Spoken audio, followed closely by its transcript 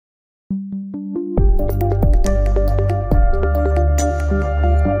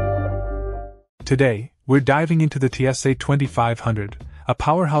Today, we're diving into the TSA2500, a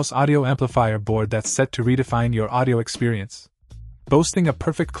powerhouse audio amplifier board that's set to redefine your audio experience. Boasting a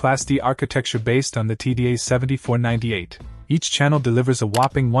perfect Class D architecture based on the TSA2500, each channel delivers a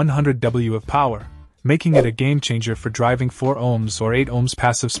whopping 100 W of power, making it a game-changer for driving 4 ohms or 8 ohms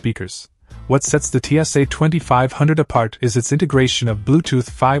passive speakers. What sets the TSA2500 apart is its integration of Bluetooth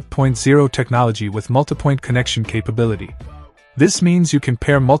 5.0 technology with multipoint connection capability. This means you can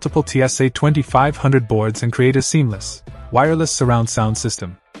pair multiple TSA2500 boards and create a seamless, wireless surround sound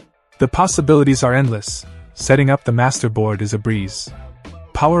system. The possibilities are endless. Setting up the master board is a breeze.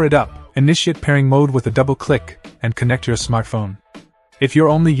 Power it up, initiate pairing mode with a double click, and connect your smartphone. If you're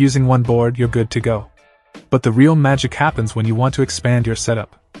only using one board, you're good to go. But the real magic happens when you want to expand your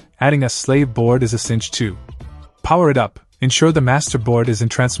setup. Adding a slave board is a cinch too. Power it up, ensure the master board is in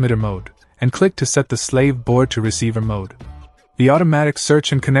transmitter mode, and click to set the slave board to receiver mode. The automatic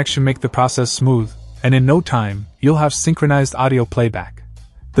search and connection make the process smooth, and in no time, you'll have synchronized audio playback.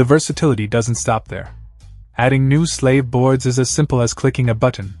 The versatility doesn't stop there. Adding new slave boards is as simple as clicking a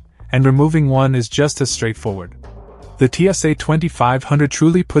button, and removing one is just as straightforward. The TSA2500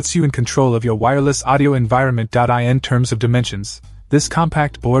 truly puts you in control of your wireless audio environment. In terms of dimensions, this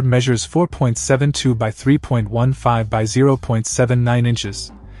compact board measures 4.72 by 3.15 by 0.79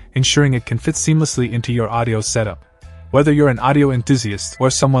 inches, ensuring it can fit seamlessly into your audio setup. Whether you're an audio enthusiast or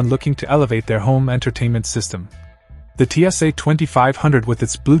someone looking to elevate their home entertainment system, the TSA2500 with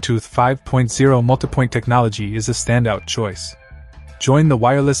its Bluetooth 5.0 Multipoint technology is a standout choice. Join the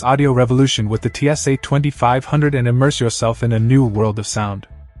wireless audio revolution with the TSA2500 and immerse yourself in a new world of sound.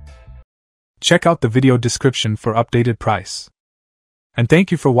 Check out the video description for updated price. And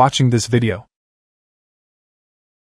thank you for watching this video.